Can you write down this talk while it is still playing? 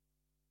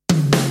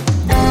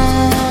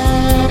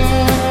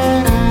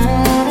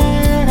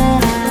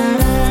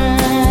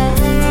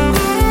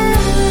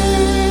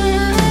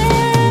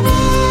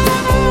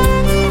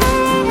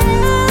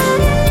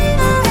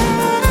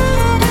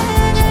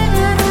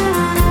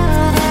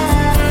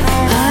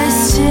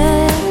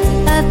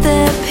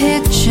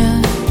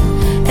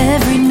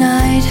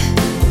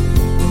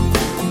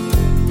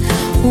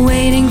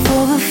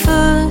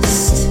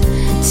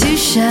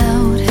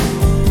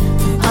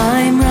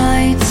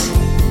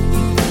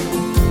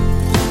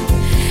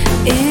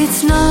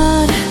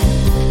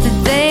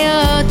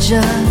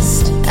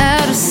just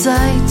out of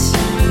sight.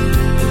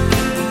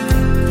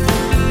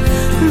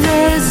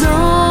 There's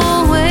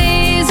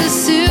always a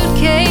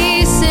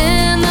suitcase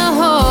in the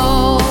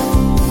hall,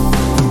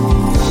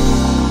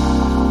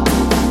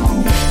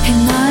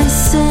 and I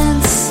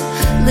sense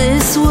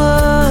this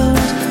world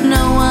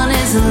no one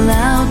is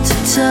allowed to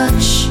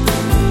touch.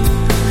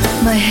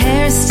 My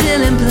hair's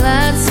still in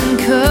plaits and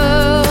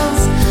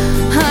curls.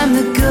 I'm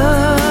the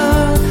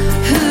girl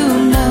who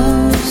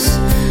knows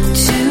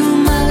too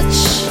much.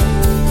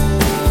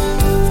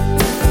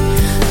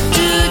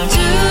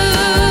 Do-do-do-do,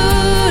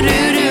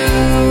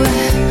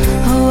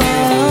 oh.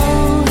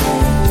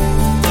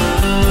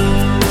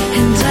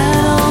 And I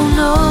don't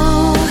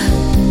know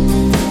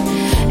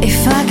if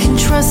I can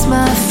trust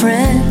my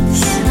friends.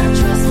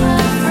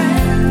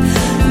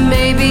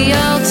 Maybe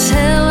I'll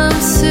tell them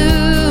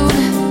soon,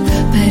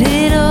 but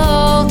it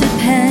all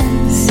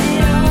depends.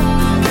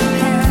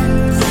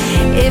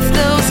 If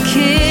those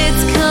kids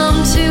come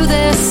to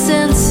their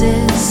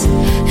senses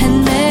and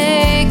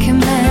make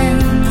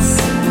amends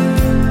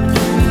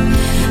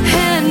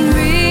and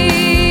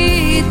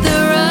read the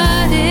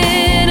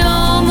writing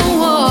on the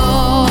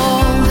wall.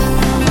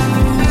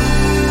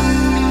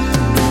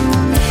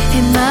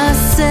 In my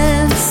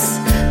sense,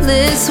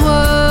 this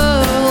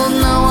world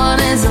no one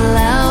is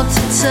allowed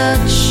to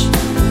touch.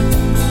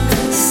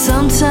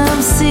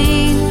 Sometimes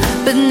seen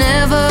but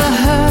never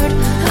heard.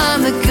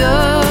 I'm the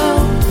girl